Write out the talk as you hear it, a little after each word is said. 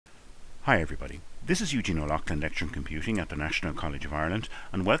Hi everybody, this is Eugene O'Loughlin lecturing computing at the National College of Ireland,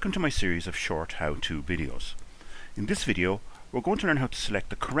 and welcome to my series of short how-to videos. In this video we're going to learn how to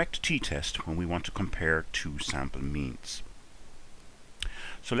select the correct t-test when we want to compare two sample means.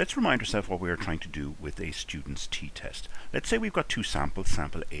 So let's remind ourselves what we are trying to do with a student's t-test. Let's say we've got two samples,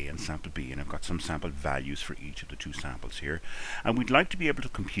 sample A and sample B, and I've got some sample values for each of the two samples here, and we'd like to be able to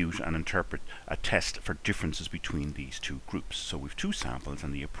compute and interpret a test for differences between these two groups. So we've two samples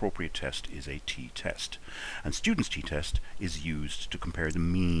and the appropriate test is a t-test, and student's t-test is used to compare the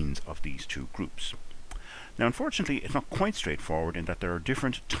means of these two groups. Now unfortunately it's not quite straightforward in that there are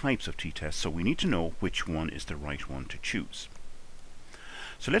different types of t-tests, so we need to know which one is the right one to choose.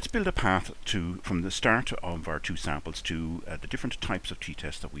 So let's build a path from the start of our two samples to the different types of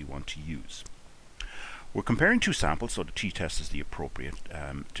t-tests that we want to use. We're comparing two samples, so the t-test is the appropriate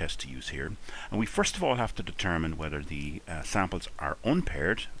test to use here. And we first of all have to determine whether the samples are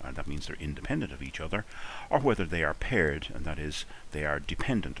unpaired, and that means they're independent of each other, or whether they are paired, and that is they are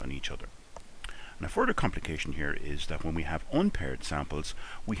dependent on each other. And a further complication here is that when we have unpaired samples,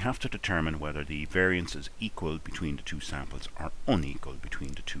 we have to determine whether the variance is equal between the two samples or unequal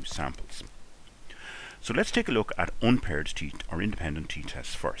between the two samples. So let's take a look at unpaired or independent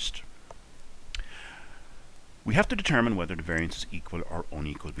t-tests first. We have to determine whether the variance is equal or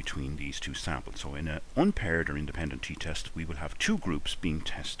unequal between these two samples. So in an unpaired or independent t-test, we will have two groups being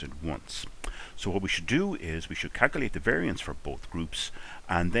tested once. So what we should do is we should calculate the variance for both groups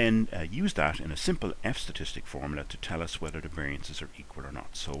and then use that in a simple f-statistic formula to tell us whether the variances are equal or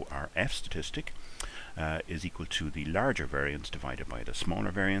not. So our f-statistic is equal to the larger variance divided by the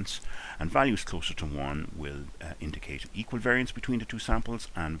smaller variance, and values closer to 1 will indicate equal variance between the two samples,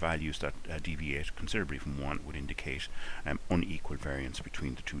 and values that deviate considerably from 1 would indicate unequal variance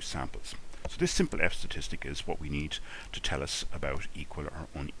between the two samples. So this simple f-statistic is what we need to tell us about equal or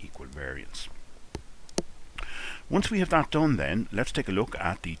unequal variance. Once we have that done, then let's take a look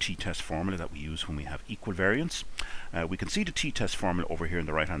at the t-test formula that we use when we have equal variance. We can see the t-test formula over here on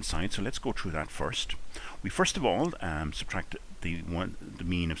the right hand side, so let's go through that first. We first of all subtract the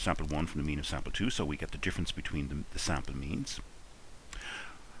mean of sample 1 from the mean of sample 2, so we get the difference between the sample means.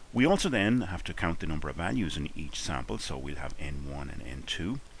 We also then have to count the number of values in each sample, so we'll have n1 and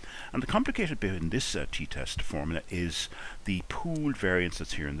n2. And the complicated bit in this t-test formula is the pooled variance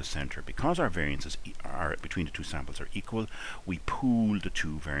that's here in the center. Because our variances are between the two samples are equal, we pool the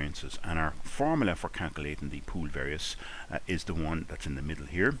two variances, and our formula for calculating the pooled variance is the one that's in the middle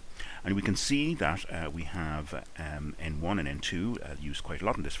here. And we can see that we have n1 and n2 used quite a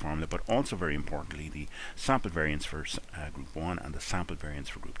lot in this formula, but also very importantly the sample variance for group 1 and the sample variance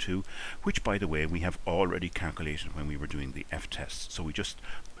for group 2, which by the way we have already calculated when we were doing the f-test. So we just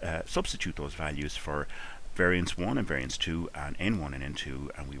substitute those values for variance 1 and variance 2 and n1 and n2,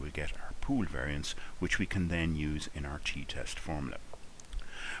 and we will get our pooled variance, which we can then use in our t-test formula.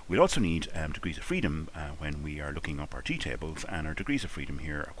 We'll also need degrees of freedom when we are looking up our t-tables, and our degrees of freedom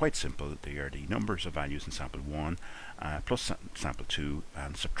here are quite simple. They are the numbers of values in sample 1 plus sample 2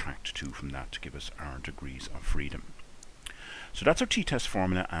 and subtract 2 from that to give us our degrees of freedom. So that's our t-test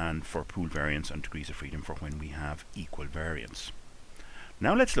formula and for pooled variance and degrees of freedom for when we have equal variance.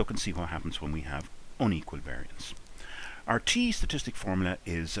 Now let's look and see what happens when we have unequal variance. Our t-statistic formula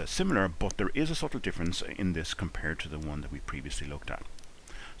is similar, but there is a subtle difference in this compared to the one that we previously looked at.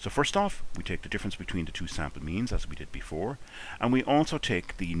 So first off, we take the difference between the two sample means as we did before, and we also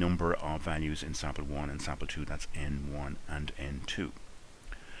take the number of values in sample 1 and sample 2, that's n1 and n2.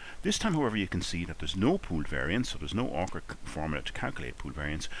 This time, however, you can see that there's no pooled variance, so there's no awkward formula to calculate pooled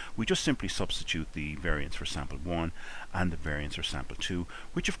variance. We just simply substitute the variance for sample 1 and the variance for sample 2,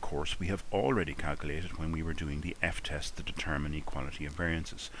 which of course we have already calculated when we were doing the f-test to determine equality of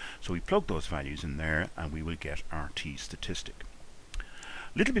variances. So we plug those values in there and we will get our t-statistic.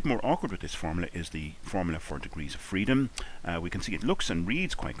 A little bit more awkward with this formula is the formula for degrees of freedom. We can see it looks and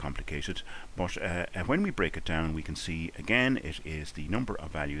reads quite complicated, but when we break it down we can see again it is the number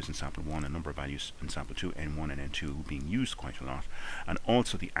of values in sample 1 and number of values in sample 2, n1 and n2, being used quite a lot, and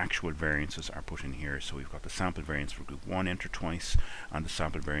also the actual variances are put in here. So we've got the sample variance for group 1 entered twice and the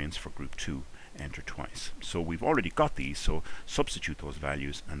sample variance for group 2 entered twice. So we've already got these, so substitute those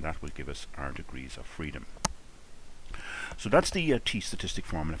values and that will give us our degrees of freedom. So that's the t-statistic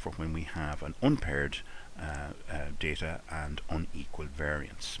formula for when we have an unpaired data and unequal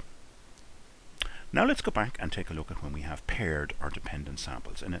variance. Now let's go back and take a look at when we have paired or dependent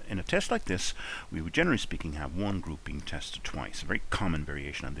samples. In a test like this, we would generally speaking have one group being tested twice. A very common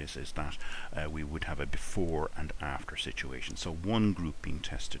variation on this is that we would have a before and after situation. So one group being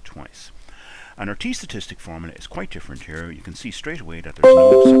tested twice. And our t-statistic formula is quite different here. You can see straight away that there's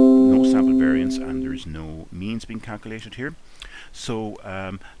no variance and there's no means being calculated here. So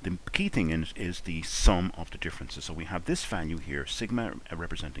the key thing in it is the sum of the differences. So we have this value here, sigma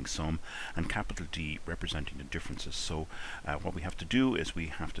representing sum and capital D representing the differences. So what we have to do is we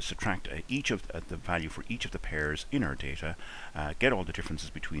have to subtract each of the value for each of the pairs in our data, get all the differences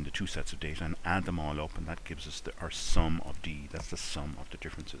between the two sets of data and add them all up, and that gives us our sum of D. That's the sum of the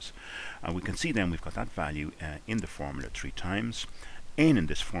differences. We can see then we've got that value in the formula 3 times. N in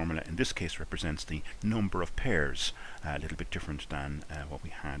this formula, in this case, represents the number of pairs, a little bit different than what we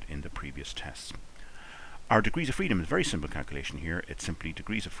had in the previous tests. Our degrees of freedom is a very simple calculation here. It's simply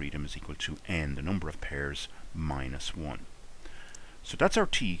degrees of freedom is equal to n, the number of pairs, minus 1. So that's our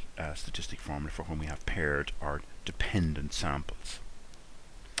t statistic formula for when we have paired or dependent samples.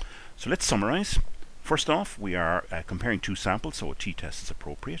 So let's summarize. First off, we are comparing two samples, so a t-test is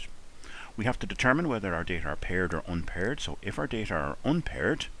appropriate. We have to determine whether our data are paired or unpaired. So if our data are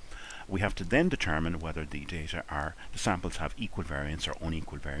unpaired, we have to then determine whether the samples have equal variance or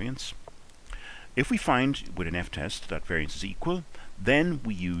unequal variance. If we find with an f-test that variance is equal, then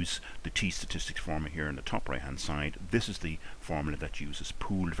we use the t-statistics formula here on the top right hand side. This is the formula that uses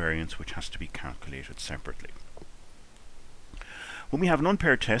pooled variance, which has to be calculated separately. When we have an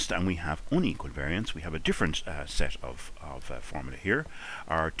unpaired test and we have unequal variance, we have a different set of formula here.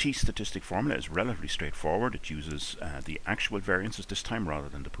 Our t-statistic formula is relatively straightforward. It uses the actual variances this time rather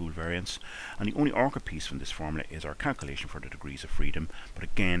than the pooled variance. And the only awkward piece from this formula is our calculation for the degrees of freedom. But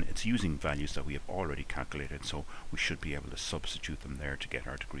again, it's using values that we have already calculated, so we should be able to substitute them there to get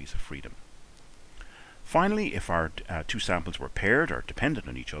our degrees of freedom. Finally, if our two samples were paired or dependent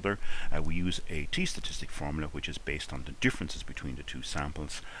on each other, we use a t-statistic formula which is based on the differences between the two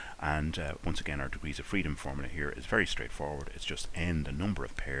samples. And once again, our degrees of freedom formula here is very straightforward. It's just n, the number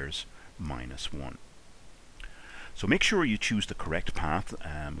of pairs, minus 1. So make sure you choose the correct path.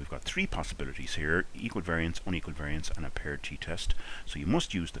 We've got 3 possibilities here: equal variance, unequal variance, and a paired t-test. So you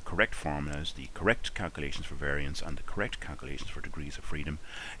must use the correct formulas, the correct calculations for variance, and the correct calculations for degrees of freedom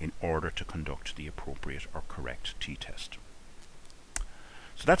in order to conduct the appropriate or correct t-test.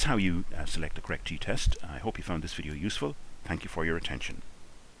 So that's how you select the correct t-test. I hope you found this video useful. Thank you for your attention.